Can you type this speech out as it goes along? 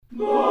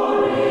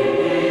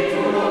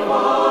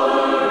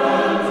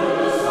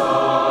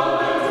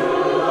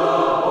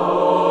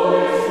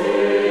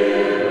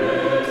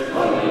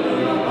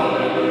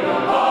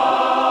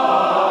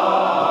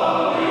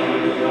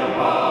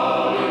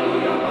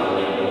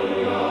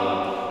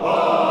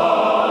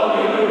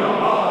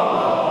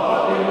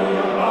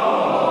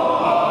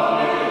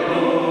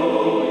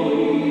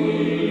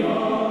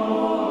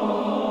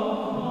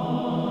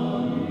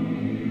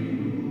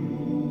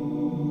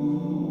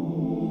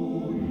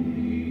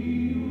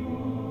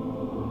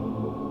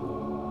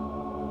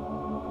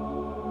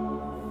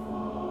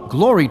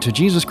Glory to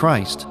Jesus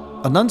Christ.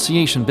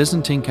 Annunciation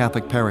Byzantine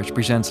Catholic Parish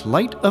presents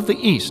Light of the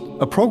East,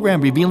 a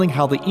program revealing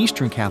how the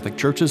Eastern Catholic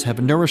Churches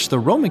have nourished the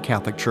Roman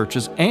Catholic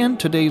Churches and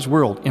today's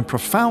world in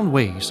profound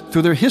ways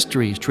through their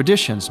histories,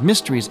 traditions,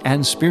 mysteries,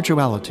 and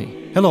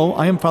spirituality. Hello,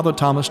 I am Father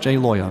Thomas J.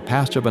 Loya,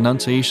 pastor of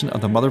Annunciation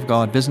of the Mother of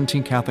God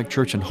Byzantine Catholic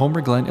Church in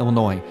Homer Glen,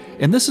 Illinois,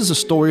 and this is a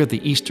story of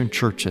the Eastern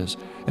Churches,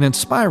 an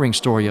inspiring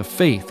story of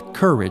faith,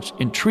 courage,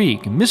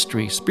 intrigue,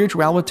 mystery,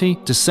 spirituality,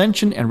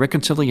 dissension, and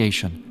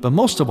reconciliation. But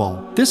most of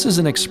all, this is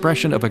an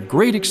expression of a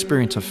great experience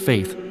of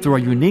faith through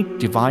a unique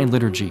divine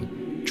liturgy.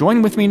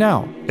 Join with me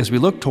now as we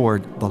look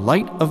toward the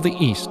Light of the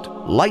East.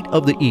 Light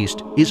of the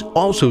East is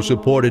also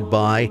supported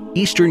by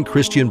Eastern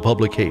Christian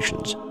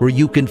Publications, where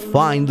you can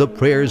find the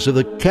prayers of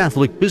the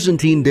Catholic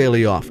Byzantine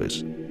Daily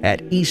Office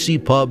at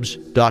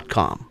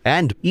ecpubs.com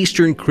and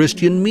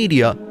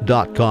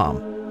easternchristianmedia.com,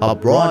 a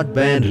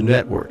broadband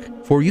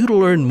network for you to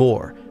learn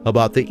more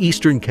about the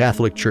Eastern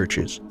Catholic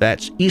Churches.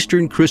 That's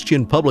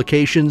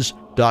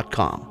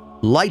easternchristianpublications.com.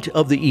 Light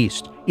of the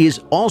East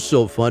is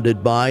also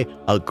funded by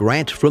a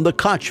grant from the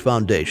Koch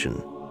Foundation.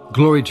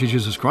 Glory to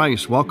Jesus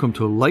Christ. Welcome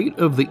to Light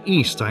of the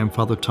East. I am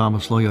Father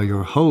Thomas Loya,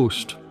 your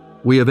host.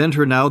 We have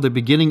entered now the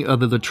beginning of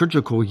the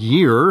liturgical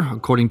year,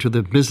 according to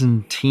the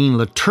Byzantine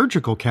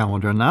liturgical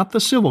calendar, not the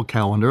civil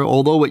calendar,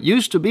 although it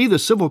used to be the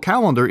civil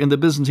calendar in the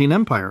Byzantine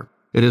Empire.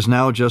 It is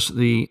now just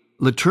the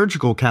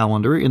liturgical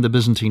calendar in the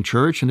Byzantine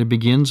Church, and it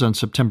begins on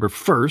September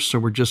 1st, so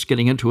we're just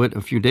getting into it,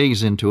 a few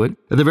days into it.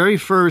 The very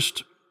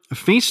first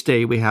feast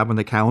day we have on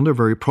the calendar,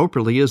 very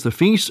appropriately, is the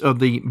feast of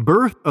the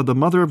birth of the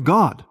Mother of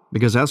God,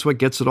 because that's what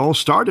gets it all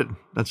started.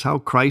 That's how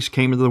Christ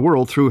came into the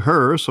world, through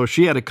her, so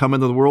she had to come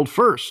into the world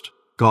first.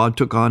 God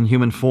took on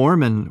human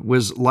form and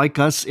was like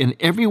us in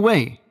every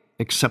way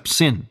except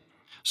sin.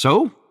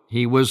 So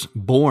he was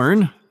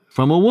born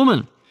from a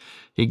woman.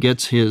 He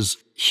gets his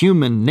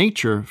human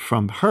nature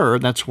from her.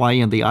 That's why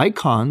in the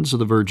icons of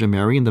the Virgin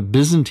Mary, in the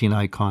Byzantine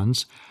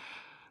icons,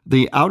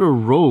 the outer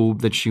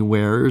robe that she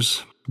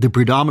wears, the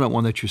predominant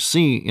one that you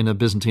see in a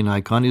Byzantine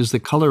icon, is the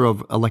color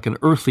of like an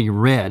earthy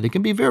red. It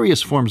can be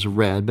various forms of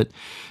red, but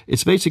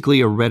it's basically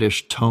a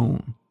reddish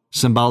tone,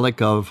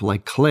 symbolic of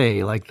like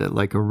clay, like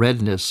a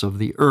redness of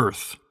the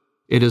earth.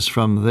 It is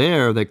from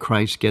there that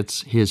Christ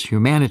gets his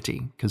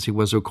humanity, because he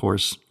was, of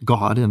course,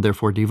 God and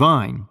therefore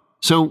divine.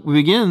 So we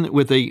begin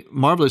with a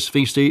marvelous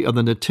feast day of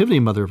the Nativity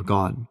Mother of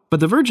God. But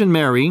the Virgin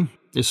Mary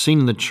is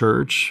seen in the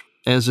church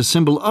as a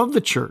symbol of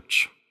the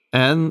church,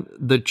 and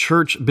the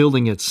church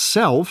building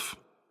itself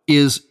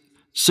is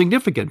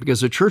significant because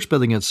the church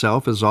building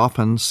itself is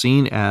often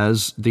seen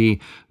as the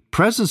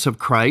presence of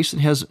Christ. It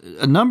has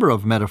a number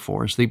of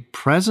metaphors: the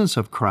presence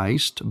of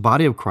Christ,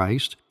 body of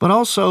Christ, but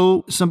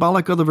also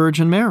symbolic of the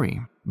Virgin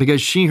Mary,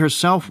 because she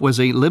herself was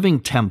a living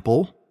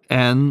temple.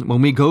 And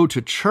when we go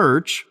to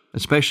church,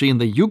 especially in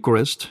the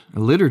Eucharist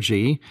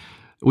liturgy,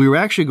 we were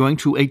actually going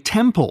to a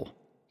temple,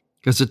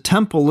 because a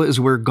temple is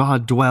where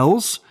God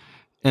dwells,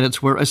 and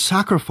it's where a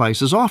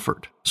sacrifice is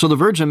offered. So the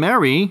Virgin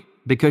Mary,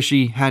 because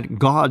she had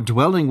God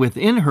dwelling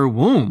within her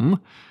womb,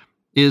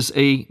 is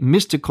a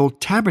mystical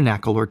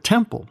tabernacle or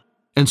temple.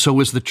 And so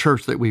is the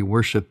church that we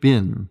worship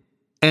in.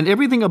 And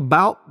everything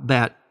about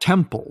that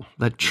temple,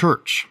 that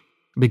church,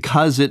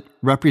 because it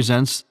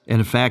represents, and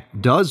in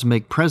fact does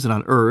make present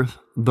on earth,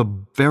 the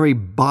very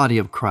body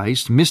of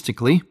Christ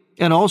mystically,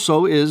 and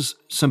also is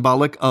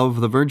symbolic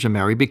of the Virgin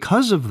Mary.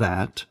 Because of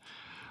that,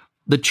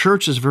 the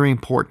church is very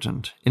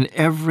important in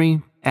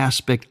every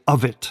aspect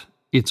of it.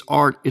 Its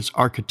art, its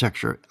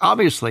architecture.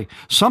 Obviously,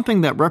 something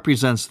that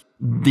represents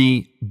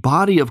the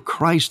body of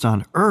Christ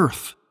on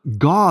earth,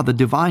 God, the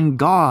divine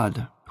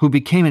God who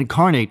became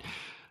incarnate,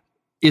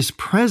 is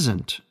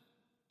present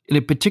in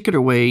a particular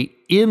way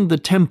in the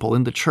temple,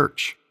 in the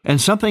church. And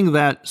something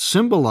that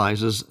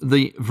symbolizes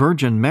the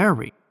Virgin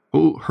Mary,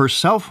 who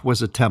herself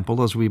was a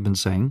temple, as we've been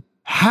saying,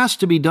 has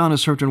to be done a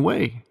certain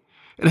way.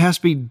 It has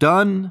to be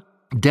done,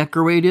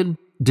 decorated,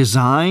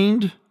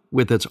 designed,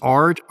 with its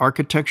art,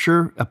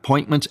 architecture,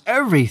 appointments,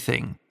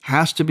 everything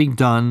has to be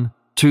done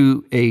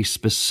to a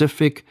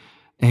specific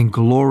and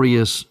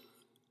glorious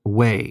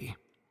way.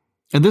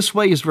 And this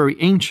way is very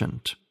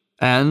ancient,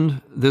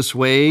 and this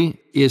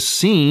way is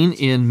seen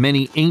in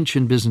many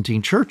ancient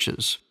Byzantine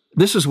churches.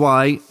 This is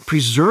why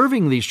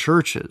preserving these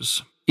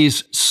churches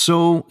is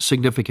so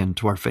significant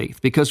to our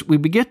faith, because we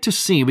get to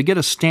see, we get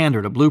a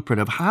standard, a blueprint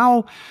of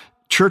how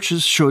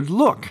churches should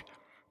look.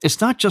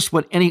 It's not just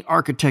what any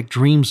architect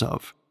dreams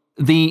of.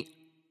 The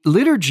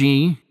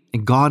liturgy,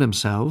 and God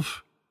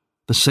himself,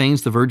 the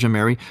saints, the Virgin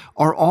Mary,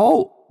 are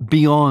all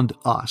beyond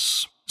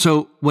us.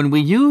 So when we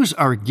use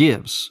our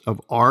gifts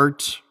of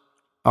art,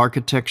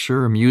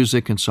 architecture,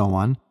 music, and so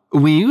on,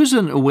 we use it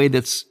in a way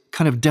that's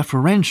kind of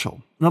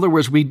deferential. In other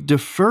words, we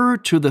defer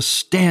to the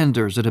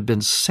standards that have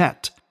been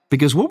set,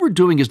 because what we're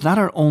doing is not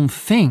our own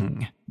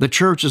thing. The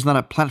church is not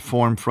a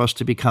platform for us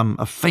to become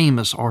a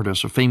famous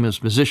artist or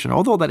famous musician,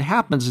 although that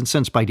happens in a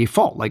sense by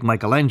default, like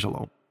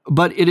Michelangelo.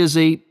 But it is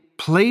a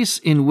place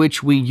in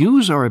which we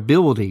use our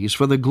abilities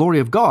for the glory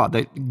of God,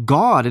 that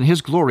God and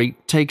His glory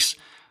takes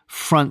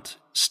front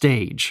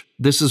stage.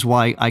 This is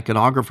why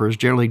iconographers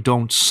generally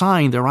don't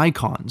sign their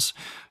icons.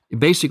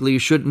 Basically, you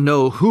shouldn't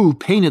know who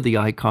painted the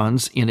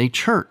icons in a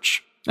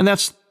church. And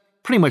that's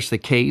pretty much the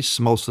case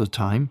most of the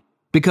time,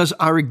 because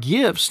our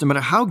gifts, no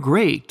matter how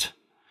great,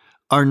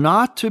 are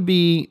not to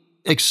be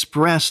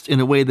expressed in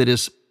a way that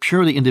is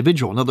purely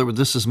individual. In other words,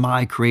 this is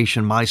my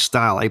creation, my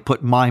style. I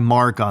put my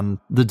mark on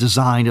the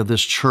design of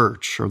this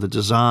church or the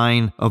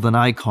design of an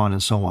icon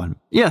and so on.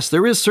 Yes,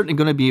 there is certainly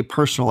going to be a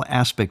personal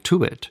aspect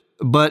to it,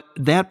 but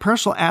that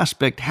personal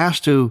aspect has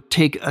to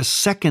take a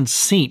second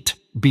seat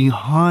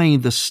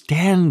behind the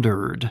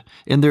standard.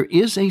 And there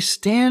is a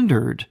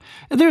standard.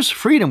 And there's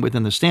freedom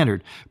within the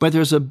standard, but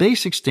there's a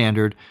basic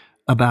standard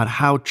about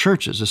how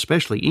churches,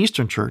 especially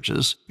Eastern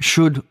churches,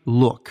 should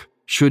look,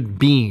 should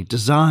be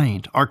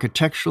designed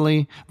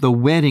architecturally, the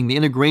wedding, the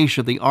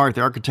integration of the art,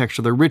 the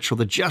architecture, the ritual,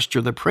 the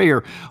gesture, the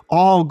prayer,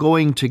 all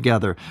going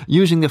together,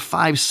 using the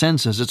five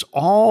senses. It's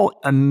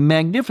all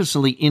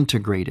magnificently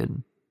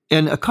integrated.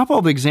 And a couple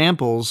of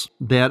examples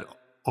that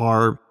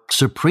are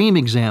supreme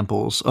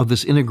examples of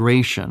this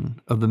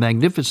integration of the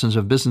magnificence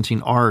of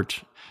Byzantine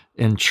art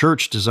and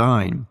church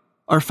design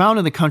are found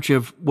in the country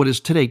of what is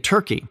today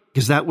Turkey,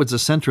 because that was the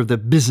center of the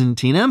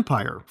Byzantine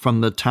Empire, from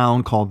the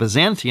town called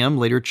Byzantium,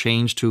 later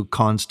changed to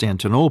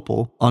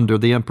Constantinople under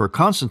the Emperor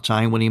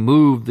Constantine when he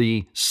moved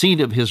the seat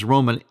of his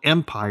Roman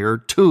Empire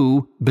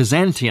to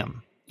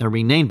Byzantium and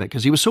renamed it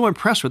because he was so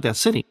impressed with that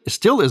city. It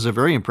still is a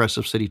very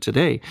impressive city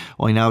today,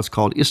 only now it's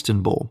called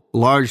Istanbul,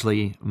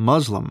 largely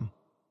Muslim.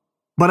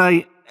 But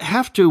I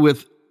have to,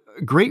 with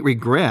great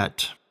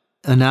regret,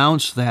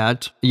 announced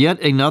that yet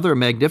another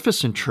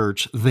magnificent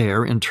church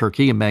there in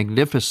Turkey, a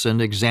magnificent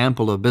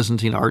example of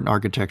Byzantine art and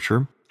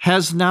architecture,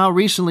 has now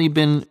recently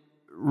been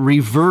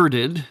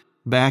reverted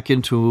back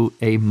into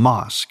a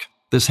mosque.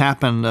 This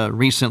happened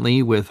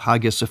recently with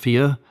Hagia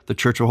Sophia, the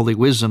Church of Holy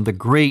Wisdom, the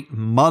great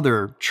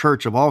mother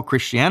church of all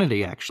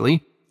Christianity,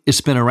 actually.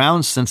 It's been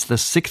around since the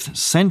 6th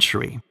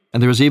century,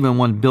 and there was even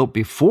one built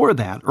before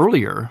that,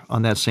 earlier,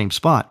 on that same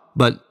spot.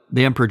 But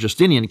the Emperor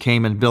Justinian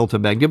came and built a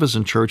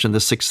magnificent church in the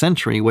 6th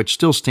century, which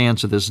still stands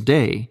to this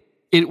day.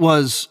 It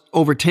was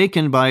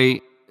overtaken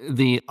by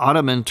the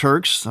Ottoman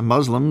Turks, the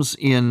Muslims,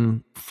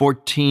 in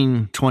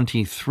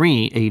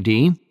 1423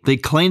 AD. They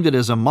claimed it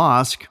as a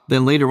mosque.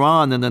 Then later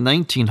on in the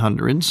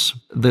 1900s,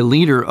 the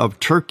leader of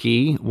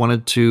Turkey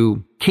wanted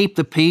to keep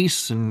the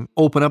peace and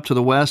open up to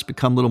the West,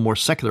 become a little more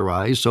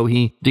secularized. So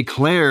he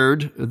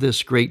declared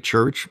this great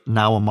church,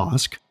 now a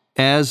mosque,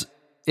 as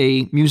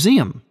a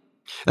museum.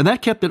 And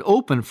that kept it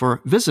open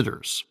for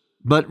visitors.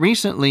 But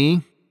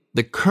recently,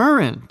 the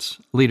current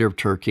leader of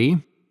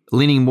Turkey,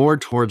 leaning more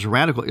towards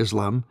radical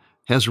Islam,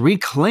 has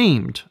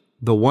reclaimed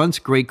the once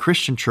great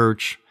Christian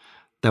church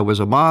that was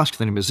a mosque,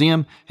 then a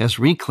museum, has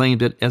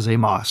reclaimed it as a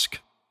mosque.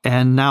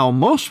 And now,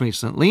 most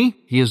recently,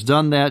 he has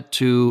done that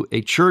to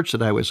a church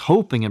that I was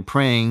hoping and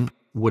praying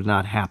would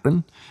not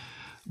happen.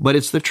 But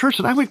it's the church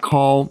that I would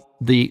call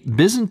the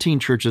Byzantine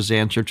church's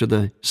answer to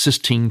the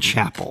Sistine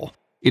Chapel.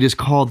 It is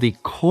called the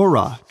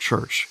Chora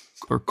Church,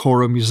 or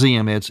Chora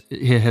Museum, it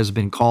has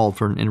been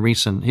called in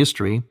recent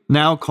history,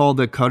 now called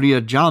the Karia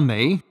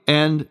Jame.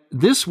 And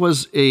this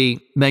was a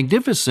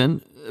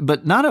magnificent,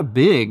 but not a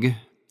big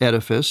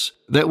edifice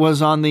that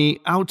was on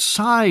the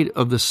outside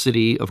of the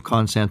city of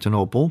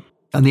Constantinople,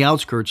 on the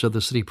outskirts of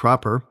the city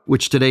proper,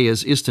 which today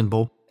is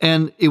Istanbul.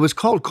 And it was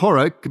called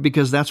Chora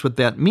because that's what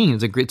that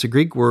means. It's a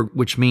Greek word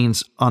which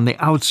means on the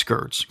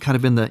outskirts, kind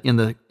of in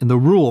the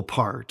rural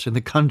part, in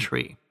the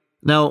country.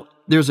 Now,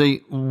 there's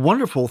a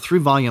wonderful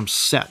 3-volume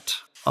set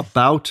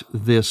about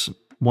this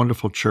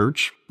wonderful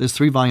church. This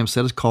 3-volume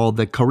set is called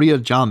the Karia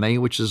Jame,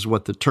 which is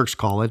what the Turks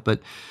call it, but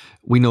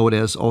we know it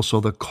as also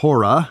the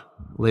Chora,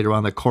 later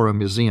on the Chora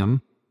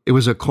Museum. It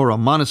was a Chora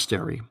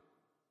monastery.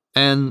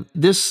 And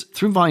this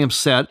 3-volume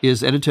set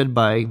is edited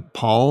by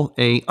Paul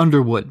A.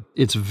 Underwood.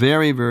 It's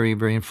very, very,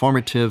 very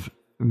informative,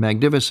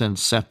 magnificent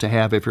set to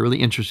have if you're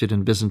really interested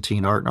in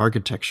Byzantine art and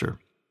architecture.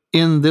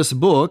 In this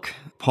book,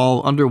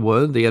 Paul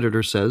Underwood, the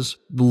editor, says,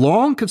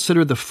 long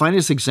considered the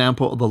finest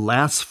example of the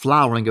last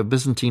flowering of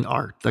Byzantine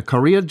art, the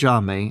Karia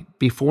Jame,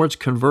 before its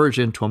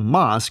conversion to a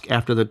mosque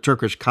after the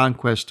Turkish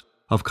conquest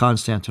of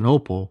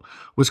Constantinople,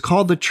 was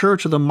called the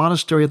Church of the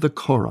Monastery of the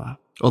Chora.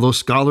 Although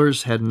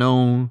scholars had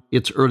known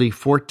its early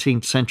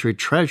 14th century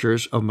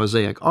treasures of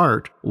mosaic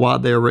art while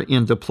they were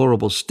in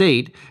deplorable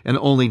state and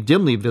only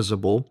dimly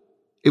visible,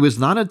 it was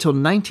not until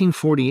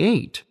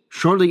 1948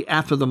 shortly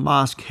after the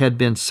mosque had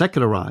been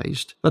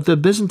secularized, that the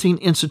Byzantine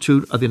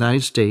Institute of the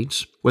United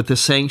States, with the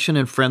sanction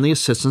and friendly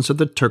assistance of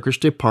the Turkish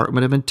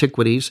Department of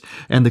Antiquities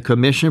and the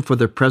Commission for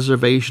the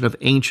Preservation of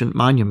Ancient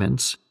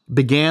Monuments,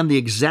 began the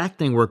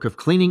exacting work of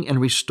cleaning and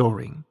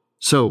restoring.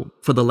 So,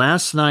 for the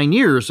last 9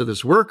 years of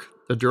this work,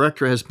 the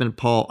director has been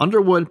Paul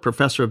Underwood,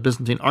 professor of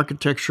Byzantine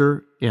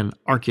architecture and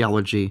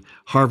archaeology,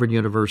 Harvard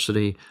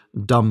University,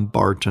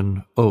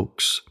 Dumbarton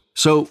Oaks.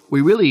 So,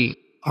 we really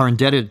are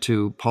indebted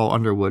to Paul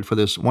Underwood for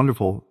this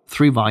wonderful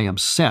 3-volume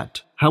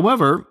set.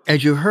 However,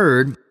 as you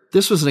heard,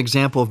 this was an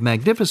example of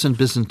magnificent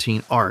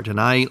Byzantine art, and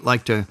I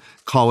like to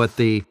call it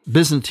the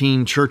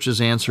Byzantine Church's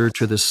answer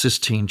to the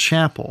Sistine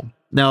Chapel.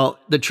 Now,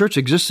 the church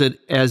existed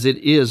as it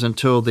is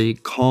until the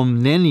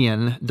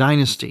Komnenian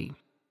dynasty,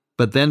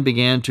 but then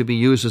began to be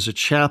used as a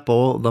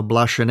chapel, the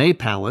Blanchene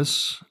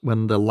Palace,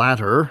 when the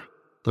latter,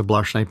 the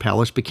Blanchene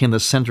Palace, became the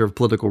center of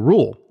political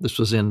rule. This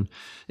was in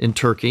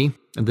Turkey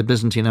and the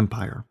Byzantine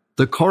Empire.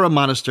 The Kora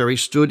Monastery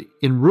stood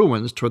in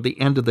ruins toward the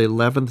end of the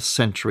 11th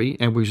century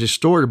and was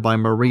restored by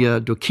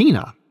Maria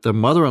Duchina, the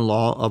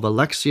mother-in-law of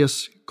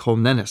Alexius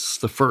Comnenus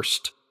I.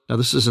 Now,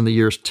 this is in the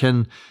years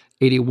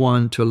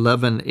 1081 to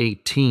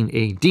 1118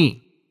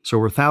 A.D., so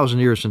we're 1,000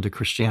 years into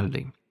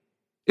Christianity.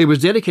 It was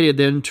dedicated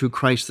then to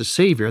Christ the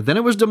Savior. Then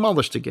it was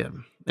demolished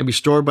again and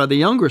restored by the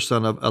younger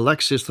son of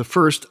Alexius I,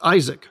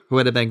 Isaac, who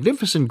had a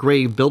magnificent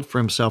grave built for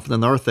himself in the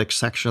narthex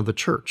section of the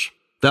church.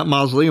 That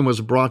mausoleum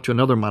was brought to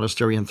another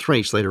monastery in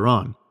Thrace later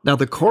on. Now,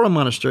 the Kora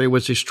Monastery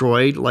was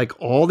destroyed like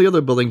all the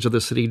other buildings of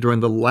the city during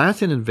the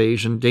Latin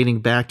invasion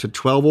dating back to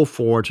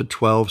 1204 to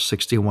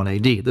 1261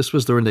 AD. This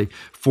was during the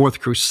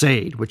Fourth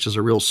Crusade, which is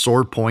a real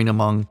sore point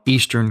among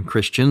Eastern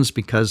Christians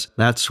because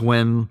that's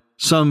when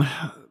some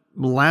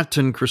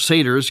Latin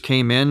crusaders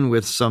came in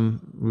with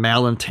some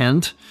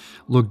malintent,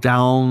 looked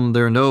down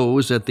their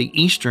nose at the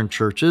Eastern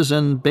churches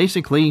and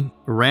basically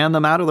ran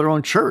them out of their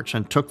own church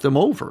and took them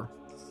over,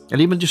 and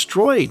even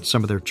destroyed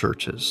some of their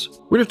churches.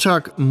 We're going to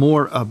talk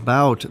more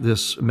about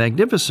this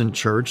magnificent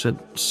church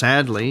that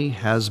sadly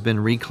has been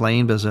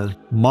reclaimed as a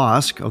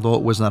mosque, although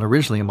it was not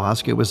originally a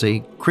mosque, it was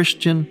a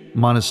Christian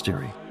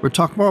monastery. We'll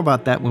talk more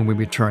about that when we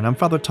return. I'm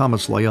Father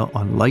Thomas Loya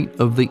on Light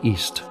of the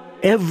East.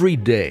 Every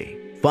day,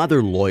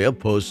 Father Loya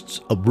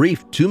posts a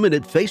brief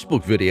 2-minute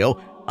Facebook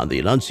video on the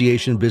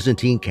Annunciation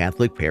Byzantine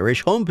Catholic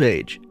Parish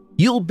homepage.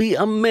 You'll be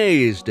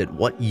amazed at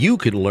what you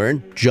can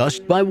learn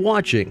just by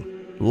watching.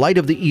 Light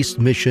of the East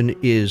mission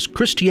is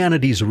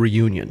Christianity's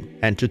reunion,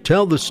 and to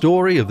tell the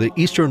story of the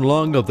Eastern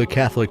lung of the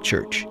Catholic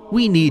Church,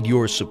 we need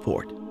your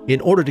support.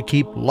 In order to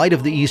keep Light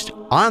of the East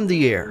on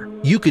the air,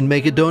 you can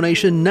make a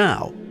donation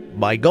now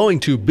by going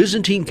to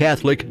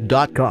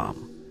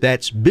ByzantineCatholic.com.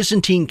 That's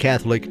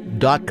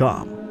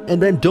ByzantineCatholic.com,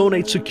 and then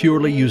donate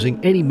securely using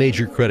any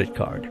major credit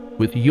card.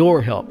 With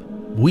your help,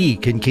 we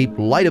can keep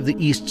Light of the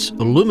East's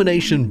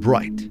illumination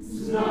bright.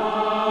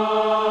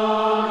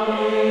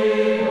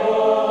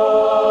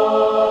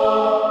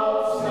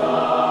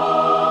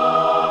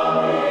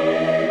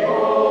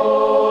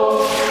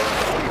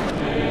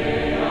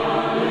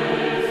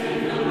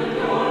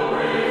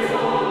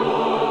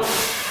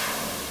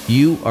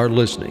 You are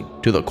listening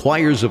to the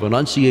Choirs of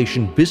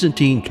Annunciation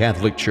Byzantine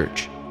Catholic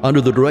Church under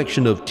the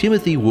direction of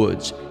Timothy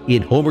Woods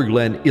in Homer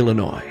Glen,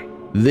 Illinois.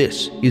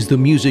 This is the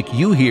music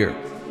you hear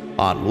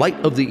on Light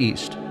of the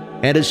East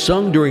and is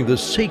sung during the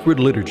sacred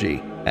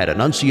liturgy at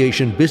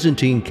Annunciation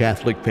Byzantine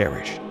Catholic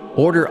Parish.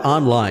 Order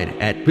online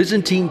at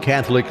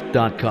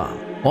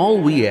ByzantineCatholic.com. All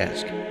we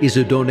ask is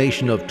a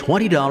donation of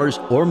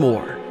 $20 or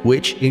more,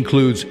 which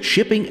includes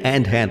shipping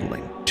and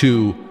handling,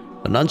 to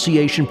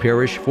Annunciation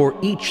Parish for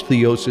each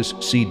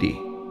Theosis CD.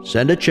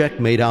 Send a check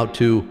made out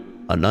to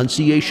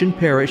Annunciation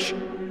Parish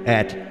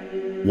at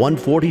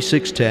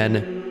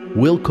 14610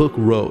 Wilcook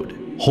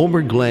Road,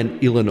 Homer Glen,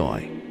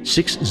 Illinois,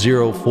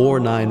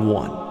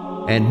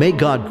 60491. And may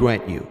God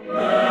grant you.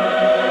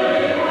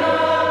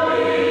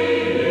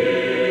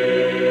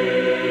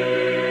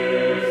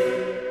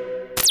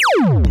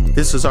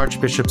 This is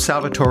Archbishop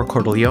Salvatore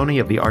Cordileone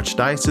of the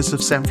Archdiocese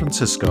of San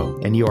Francisco,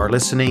 and you are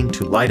listening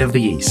to Light of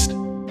the East.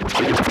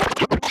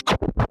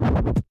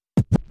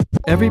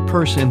 Every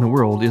person in the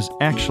world is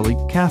actually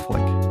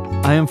Catholic.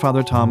 I am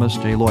Father Thomas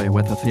J. Loya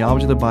with the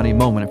Theology of the Body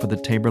Moment for the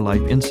Tabor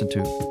Life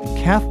Institute.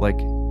 Catholic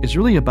is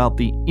really about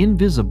the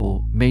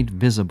invisible made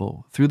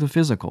visible through the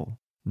physical.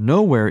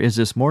 Nowhere is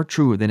this more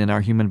true than in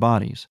our human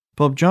bodies.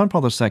 Pope John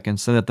Paul II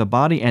said that the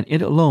body and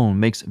it alone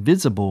makes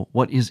visible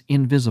what is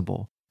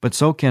invisible. But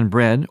so can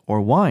bread or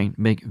wine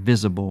make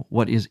visible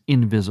what is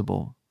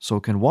invisible.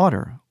 So can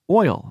water,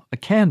 oil, a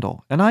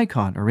candle, an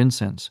icon, or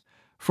incense.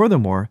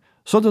 Furthermore,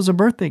 so does a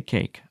birthday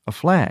cake, a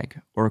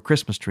flag, or a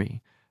Christmas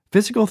tree.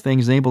 Physical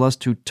things enable us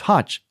to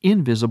touch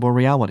invisible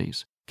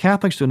realities.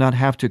 Catholics do not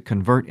have to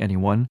convert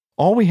anyone.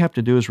 All we have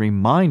to do is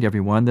remind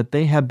everyone that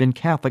they have been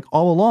Catholic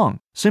all along,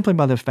 simply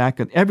by the fact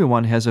that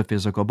everyone has a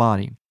physical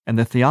body. And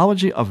the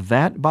theology of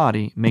that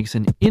body makes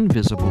an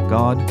invisible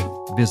God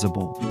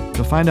visible.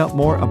 To find out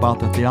more about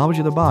the theology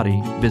of the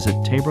body, visit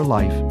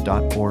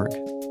taborlife.org.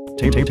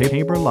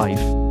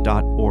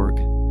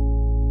 taborlife.org.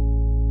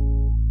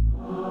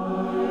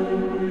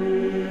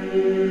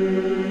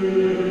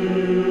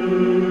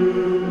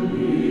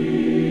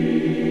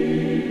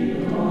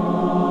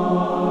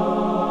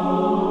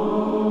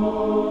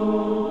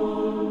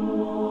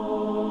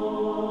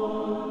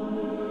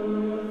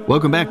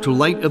 Welcome back to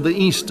Light of the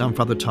East. I'm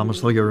Father Thomas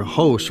Loya, your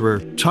host.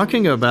 We're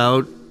talking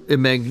about a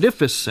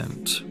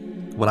magnificent,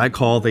 what I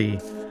call the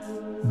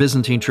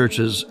Byzantine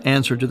Church's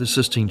answer to the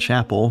Sistine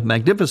Chapel,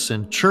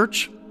 magnificent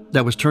church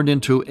that was turned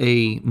into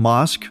a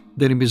mosque,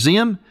 then a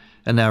museum,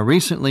 and now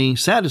recently,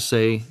 sad to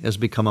say, has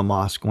become a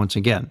mosque once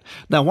again.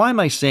 Now, why am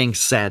I saying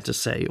sad to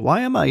say?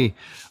 Why am I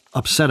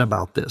upset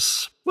about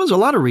this? Well, there's a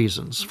lot of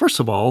reasons. First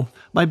of all,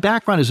 my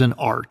background is in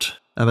art.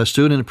 I'm a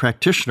student and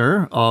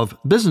practitioner of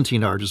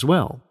Byzantine art as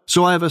well.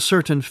 So I have a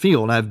certain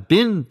feel, and I've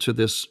been to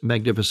this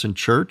magnificent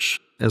church,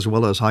 as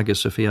well as Hagia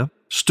Sophia,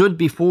 stood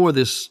before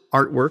this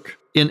artwork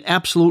in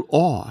absolute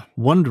awe,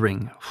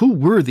 wondering who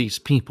were these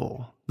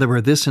people that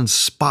were this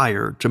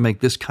inspired to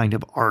make this kind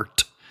of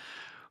art?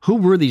 Who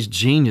were these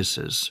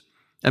geniuses?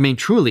 I mean,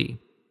 truly,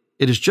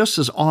 it is just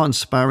as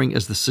awe-inspiring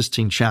as the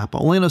Sistine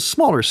Chapel, only on a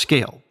smaller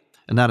scale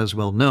and not as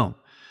well known.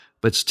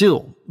 But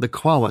still, the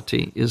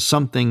quality is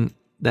something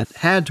that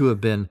had to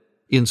have been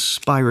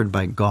inspired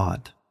by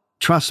God.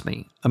 Trust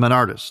me, I'm an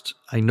artist.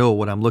 I know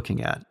what I'm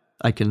looking at.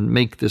 I can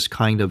make this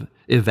kind of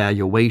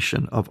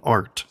evaluation of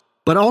art.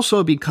 But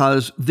also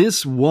because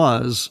this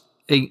was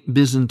a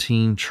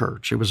Byzantine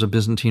church. It was a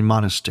Byzantine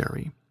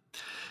monastery.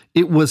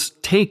 It was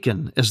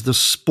taken as the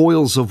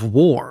spoils of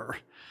war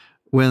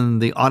when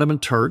the Ottoman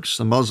Turks,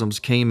 the Muslims,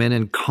 came in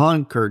and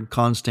conquered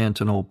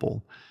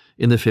Constantinople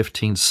in the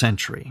 15th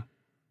century.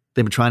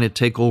 They've been trying to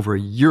take over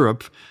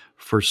Europe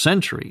for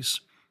centuries.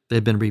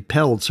 They've been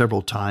repelled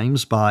several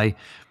times by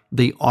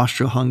the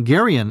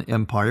Austro-Hungarian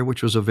Empire,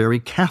 which was a very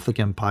Catholic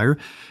empire,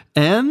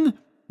 and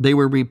they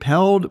were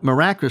repelled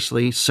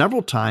miraculously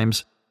several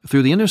times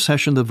through the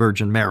intercession of the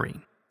Virgin Mary.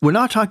 We're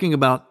not talking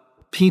about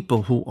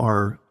people who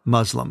are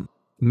Muslim.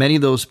 Many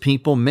of those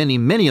people, many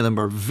of them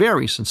are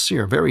very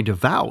sincere, very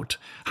devout.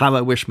 How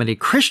I wish many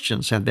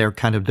Christians had their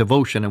kind of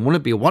devotion. And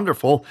wouldn't it be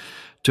wonderful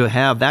to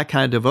have that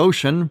kind of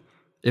devotion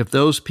if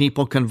those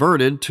people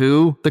converted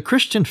to the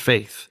Christian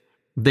faith?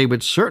 They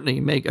would certainly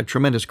make a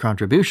tremendous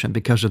contribution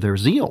because of their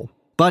zeal.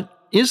 But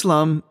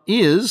Islam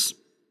is,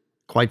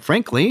 quite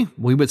frankly,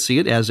 we would see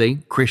it as a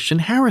Christian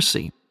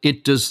heresy.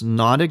 It does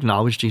not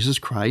acknowledge Jesus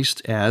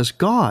Christ as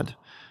God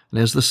and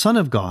as the Son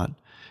of God.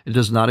 It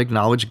does not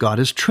acknowledge God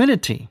as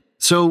Trinity.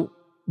 So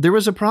there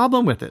was a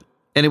problem with it.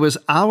 And it was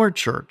our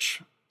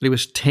church. It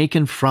was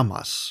taken from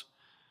us.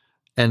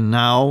 And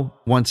now,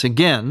 once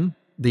again,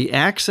 the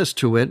access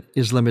to it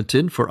is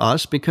limited for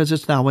us because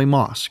it's now a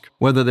mosque.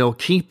 Whether they'll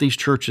keep these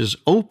churches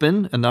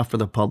open enough for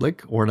the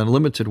public or in a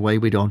limited way,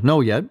 we don't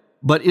know yet.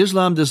 But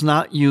Islam does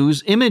not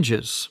use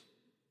images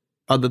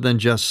other than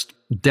just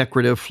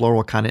decorative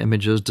floral kind of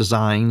images,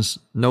 designs,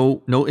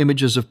 no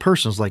images of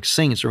persons like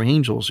saints or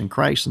angels and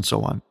Christ and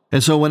so on.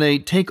 And so when they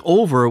take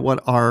over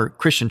what are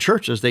Christian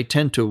churches, they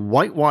tend to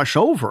whitewash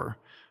over,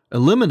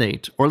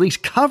 eliminate, or at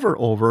least cover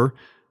over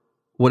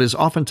what is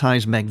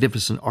oftentimes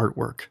magnificent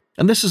artwork.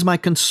 And this is my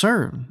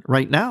concern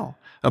right now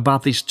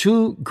about these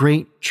two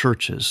great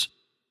churches,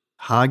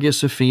 Hagia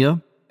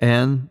Sophia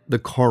and the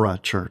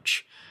Chora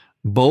Church,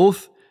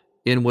 both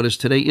in what is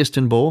today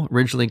Istanbul,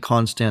 originally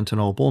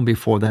Constantinople, and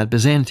before that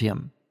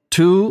Byzantium.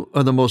 Two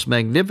of the most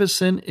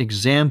magnificent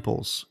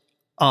examples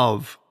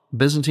of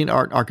Byzantine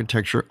art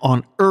architecture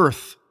on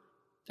earth,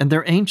 and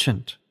they're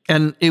ancient.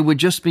 And it would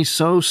just be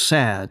so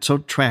sad, so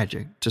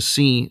tragic to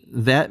see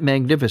that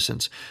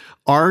magnificence,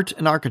 art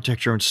and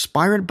architecture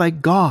inspired by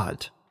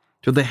God,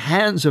 to the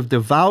hands of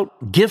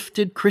devout,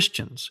 gifted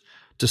Christians,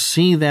 to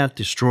see that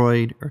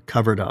destroyed or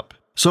covered up.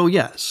 So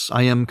yes,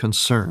 I am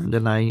concerned,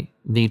 and I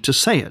need to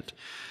say it.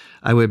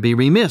 I would be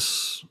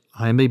remiss.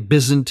 I am a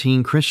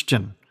Byzantine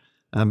Christian.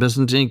 I'm a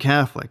Byzantine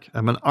Catholic.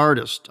 I'm an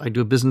artist. I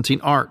do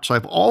Byzantine art. So I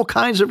have all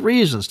kinds of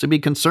reasons to be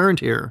concerned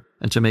here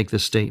and to make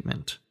this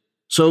statement.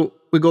 So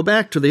we go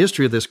back to the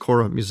history of this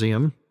Chora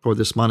Museum, or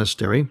this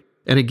monastery.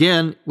 And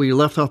again, we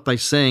left off by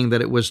saying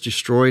that it was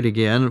destroyed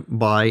again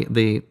by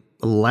the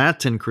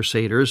Latin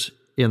Crusaders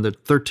in the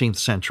 13th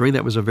century.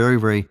 That was a very,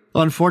 very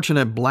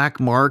unfortunate black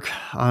mark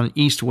on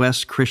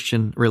East-West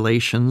Christian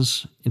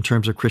relations in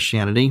terms of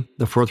Christianity.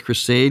 The Fourth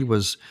Crusade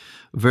was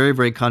very,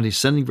 very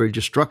condescending, very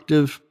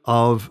destructive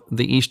of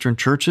the Eastern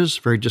churches,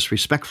 very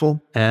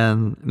disrespectful.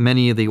 And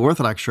many of the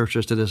Orthodox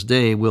churches to this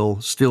day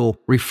will still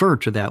refer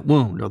to that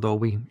wound, although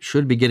we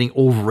should be getting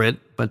over it,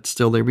 but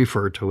still they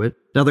refer to it.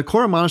 Now, the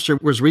Chora Monastery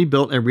was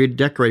rebuilt and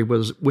redecorated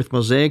with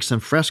mosaics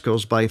and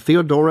frescoes by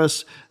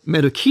Theodorus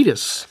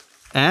Medoukides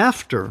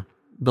after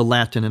the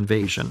Latin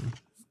invasion.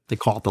 They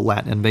call it the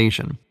Latin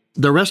invasion.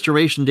 The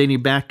restoration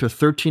dating back to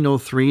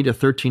 1303 to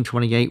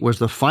 1328 was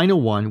the final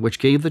one which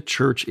gave the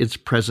church its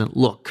present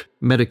look.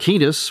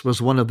 Medoukides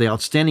was one of the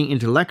outstanding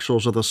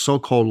intellectuals of the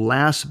so-called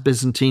last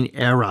Byzantine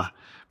era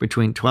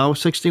between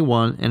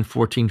 1261 and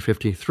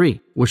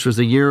 1453, which was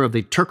the year of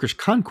the Turkish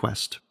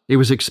conquest. He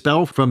was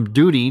expelled from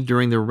duty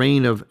during the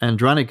reign of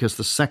Andronicus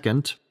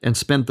II and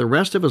spent the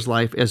rest of his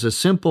life as a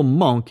simple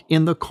monk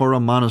in the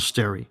Chora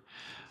Monastery.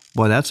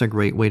 Boy, that's a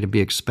great way to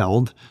be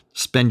expelled.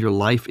 Spend your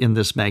life in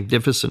this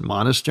magnificent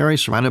monastery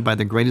surrounded by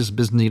the greatest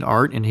Byzantine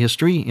art and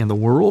history in the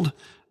world.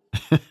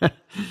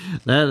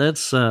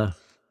 That's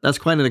That's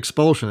quite an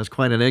expulsion. That's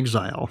quite an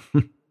exile.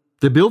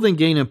 The building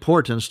gained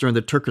importance during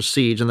the Turkish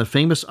siege, and the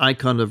famous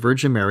icon of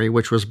Virgin Mary,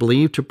 which was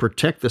believed to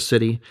protect the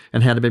city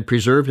and had been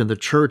preserved in the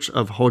church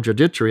of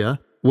Hoca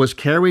was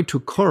carried to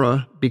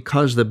Kora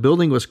because the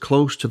building was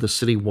close to the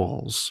city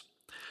walls.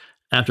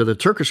 After the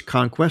Turkish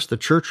conquest, the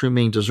church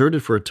remained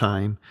deserted for a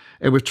time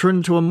and was turned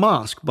into a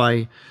mosque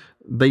by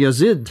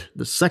Bayezid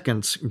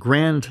II's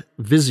Grand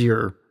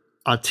Vizier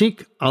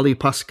Atik Ali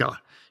Pasha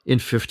in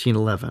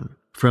 1511.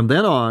 From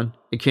then on,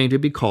 it came to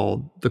be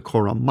called the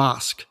Kora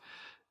Mosque.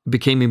 It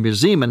became a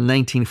museum in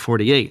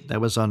 1948.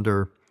 That was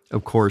under,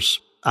 of course,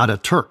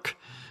 Ataturk,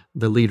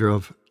 the leader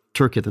of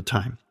Turkey at the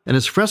time. And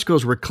its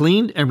frescoes were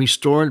cleaned and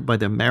restored by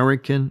the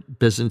American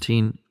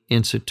Byzantine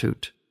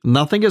Institute.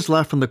 Nothing is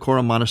left from the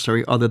Kora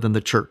Monastery other than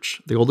the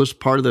church. The oldest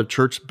part of the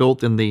church,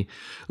 built in the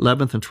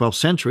 11th and 12th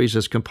centuries,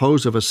 is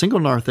composed of a single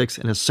narthex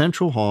and a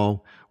central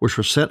hall, which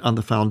were set on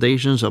the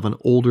foundations of an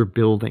older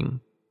building.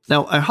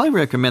 Now, I highly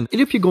recommend,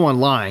 and if you go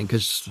online,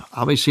 because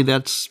obviously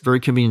that's very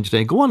convenient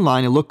today, go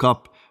online and look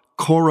up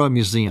Kora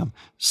Museum,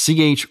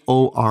 Chora,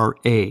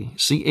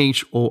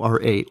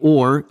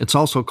 or it's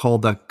also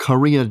called the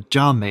Korea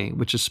Jame,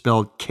 which is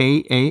spelled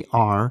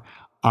K-A-R-I-Y-E.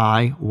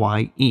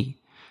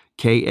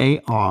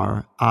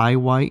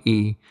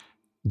 K-A-R-I-Y-E,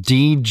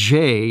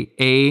 D-J-A-M-I,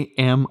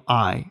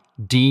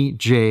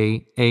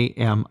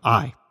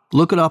 D-J-A-M-I.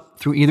 Look it up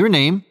through either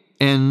name,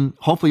 and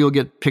hopefully you'll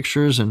get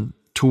pictures and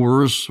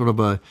tours, sort of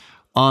a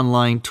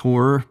online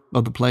tour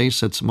of the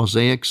place. It's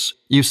mosaics.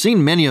 You've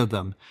seen many of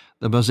them,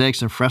 the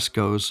mosaics and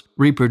frescoes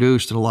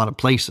reproduced in a lot of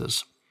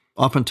places.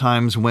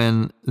 Oftentimes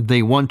when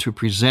they want to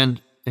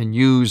present and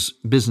use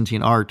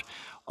Byzantine art,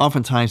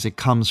 oftentimes it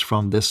comes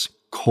from this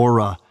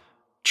Kora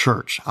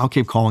church. I'll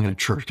keep calling it a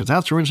church because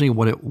that's originally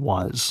what it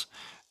was.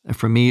 And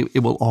for me, it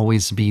will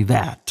always be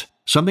that.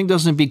 Something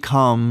doesn't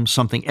become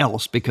something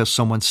else because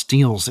someone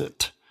steals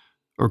it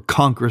or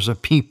conquers a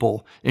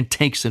people and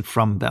takes it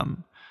from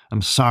them.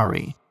 I'm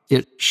sorry.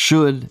 It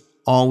should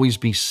always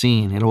be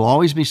seen. It will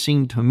always be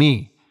seen to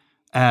me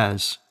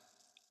as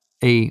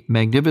a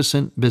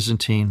magnificent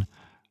Byzantine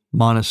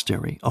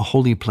monastery, a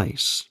holy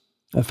place.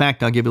 In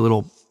fact, I'll give you a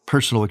little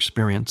personal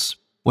experience.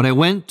 When I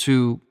went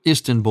to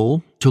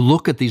Istanbul to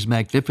look at these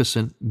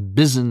magnificent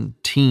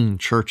Byzantine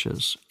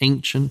churches,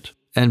 ancient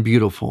and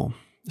beautiful,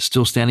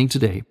 still standing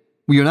today,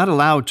 we are not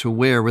allowed to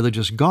wear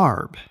religious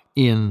garb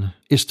in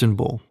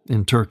Istanbul,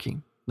 in Turkey.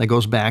 That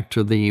goes back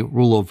to the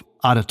rule of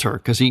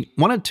Ataturk, because he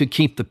wanted to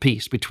keep the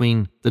peace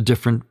between the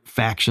different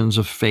factions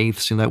of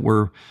faiths that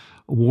were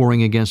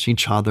warring against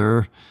each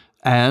other,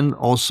 and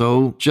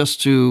also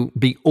just to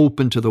be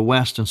open to the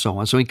West and so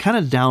on. So he kind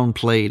of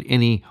downplayed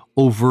any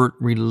overt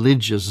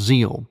religious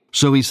zeal.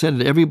 So he said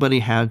that everybody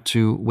had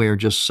to wear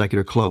just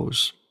secular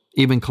clothes,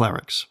 even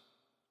clerics.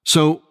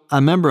 So I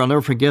remember, I'll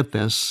never forget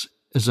this,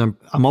 as I'm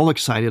all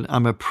excited,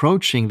 I'm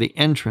approaching the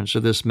entrance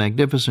of this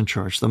magnificent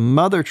church, the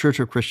mother church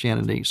of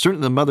Christianity,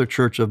 certainly the mother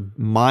church of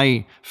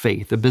my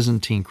faith, the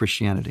Byzantine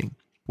Christianity.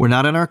 We're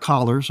not in our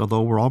collars,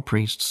 although we're all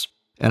priests.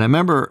 And I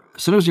remember,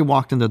 as soon as we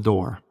walked in the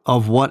door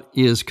of what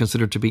is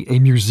considered to be a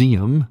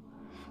museum,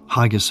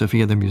 Hagia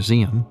Sophia, the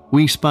museum,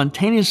 we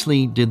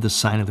spontaneously did the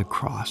sign of the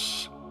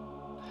cross.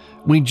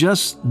 We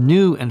just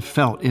knew and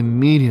felt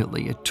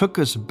immediately. It took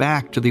us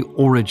back to the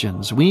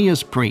origins, we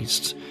as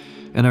priests,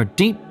 and our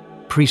deep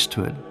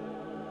priesthood,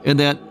 and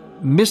that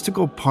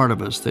mystical part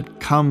of us that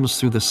comes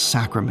through the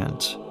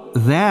sacrament,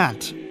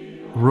 that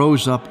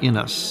rose up in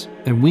us,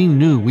 and we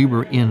knew we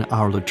were in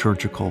our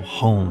liturgical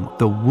home,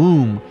 the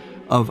womb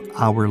of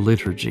our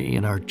liturgy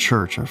in our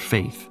church, our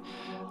faith.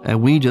 And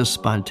we just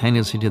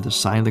spontaneously did the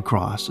sign of the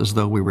cross as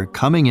though we were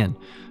coming in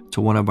to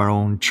one of our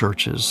own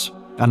churches.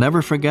 I'll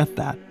never forget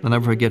that. I'll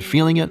never forget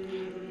feeling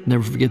it,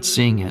 never forget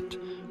seeing it.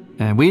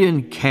 And we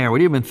didn't care. We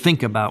didn't even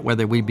think about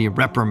whether we'd be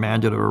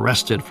reprimanded or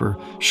arrested for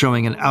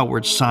showing an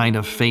outward sign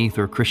of faith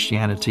or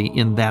Christianity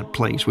in that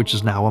place, which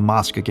is now a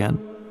mosque again.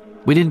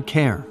 We didn't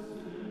care.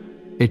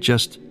 It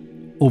just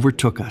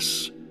overtook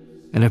us.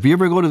 And if you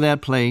ever go to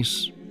that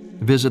place,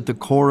 visit the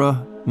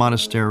Kora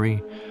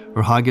Monastery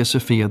or Hagia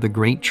Sophia, the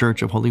great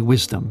church of Holy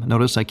Wisdom.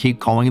 Notice I keep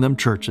calling them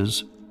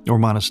churches or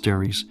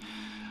monasteries.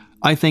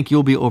 I think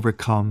you'll be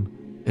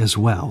overcome as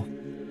well.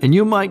 And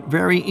you might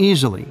very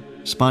easily,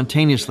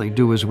 spontaneously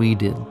do as we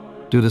did.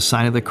 Do the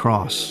sign of the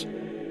cross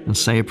and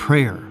say a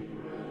prayer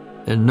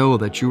and know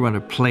that you are in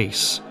a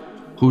place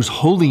whose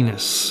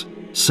holiness,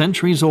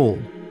 centuries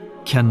old,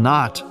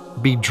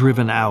 cannot be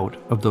driven out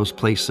of those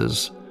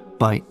places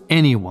by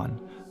anyone,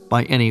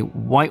 by any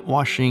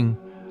whitewashing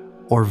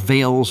or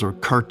veils or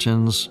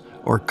curtains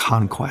or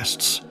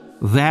conquests.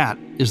 That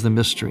is the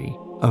mystery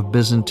of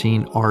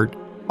Byzantine art,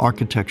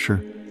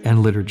 architecture,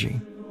 and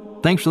liturgy.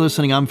 Thanks for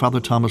listening. I'm Father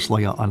Thomas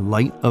Loya on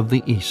Light of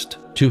the East.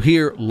 To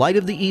hear Light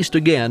of the East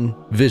again,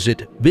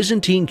 visit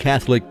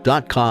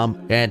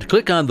ByzantineCatholic.com and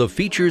click on the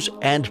Features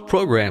and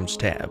Programs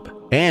tab,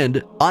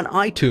 and on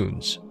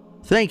iTunes.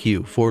 Thank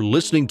you for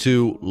listening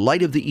to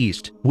Light of the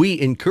East. We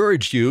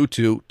encourage you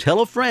to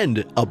tell a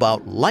friend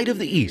about Light of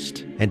the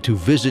East and to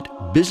visit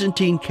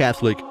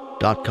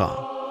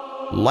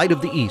ByzantineCatholic.com. Light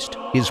of the East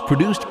is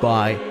produced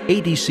by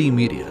ADC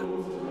Media.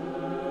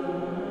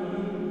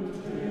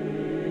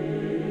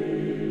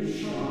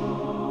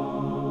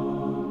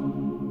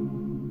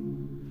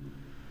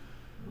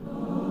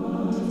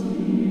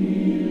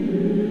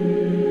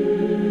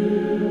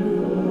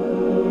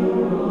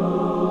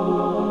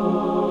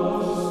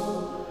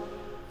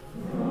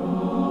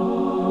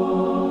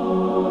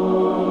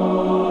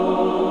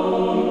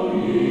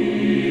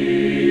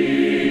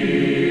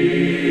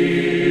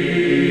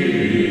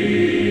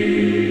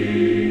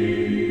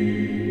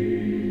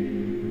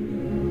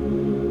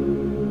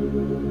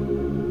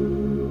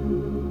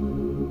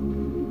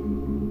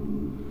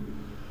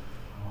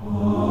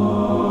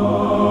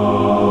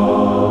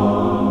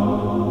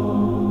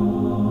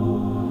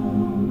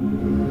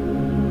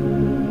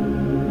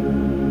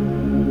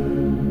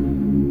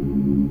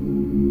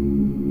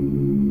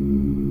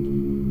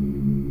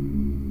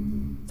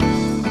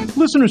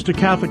 Listeners to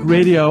Catholic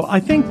Radio, I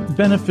think,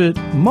 benefit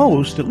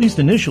most, at least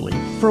initially,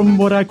 from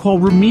what I call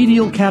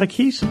remedial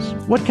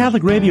catechesis. What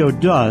Catholic Radio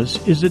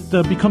does is it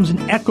becomes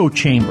an echo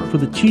chamber for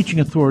the teaching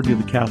authority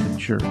of the Catholic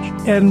Church.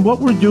 And what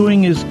we're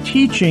doing is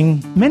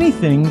teaching many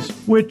things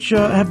which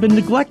have been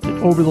neglected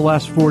over the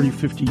last 40,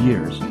 50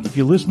 years. If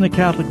you listen to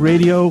Catholic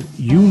Radio,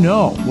 you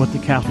know what the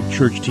Catholic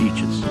Church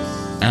teaches.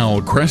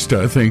 Al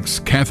Kresta thinks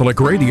Catholic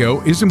Radio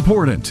is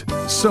important.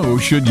 So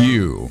should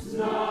you.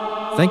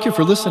 Thank you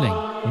for listening.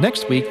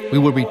 Next week, we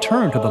will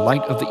return to the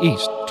Light of the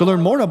East. To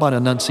learn more about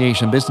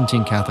Annunciation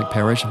Byzantine Catholic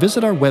Parish,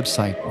 visit our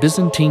website,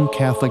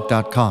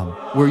 ByzantineCatholic.com,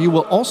 where you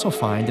will also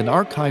find an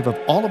archive of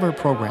all of our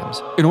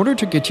programs. In order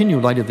to continue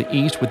Light of the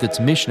East with its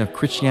mission of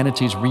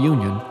Christianity's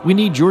reunion, we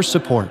need your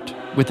support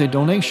with a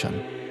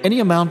donation. Any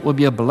amount will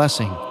be a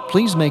blessing.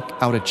 Please make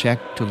out a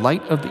check to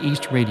Light of the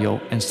East Radio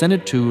and send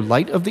it to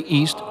Light of the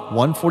East,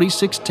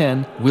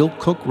 14610 Will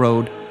Cook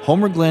Road,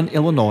 Homer Glen,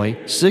 Illinois,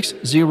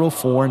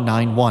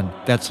 60491.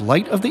 That's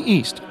Light of the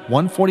East,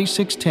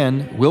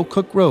 14610 Will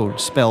Cook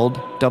Road, spelled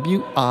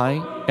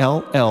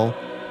WILL-COOK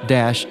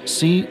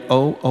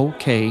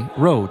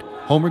Road,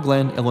 Homer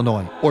Glen,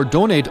 Illinois. Or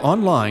donate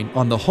online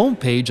on the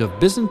homepage of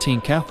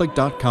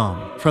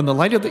ByzantineCatholic.com. From the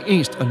Light of the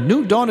East, a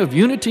new dawn of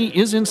unity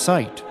is in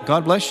sight.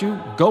 God bless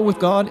you, go with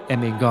God,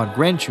 and may God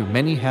grant you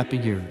many happy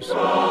years.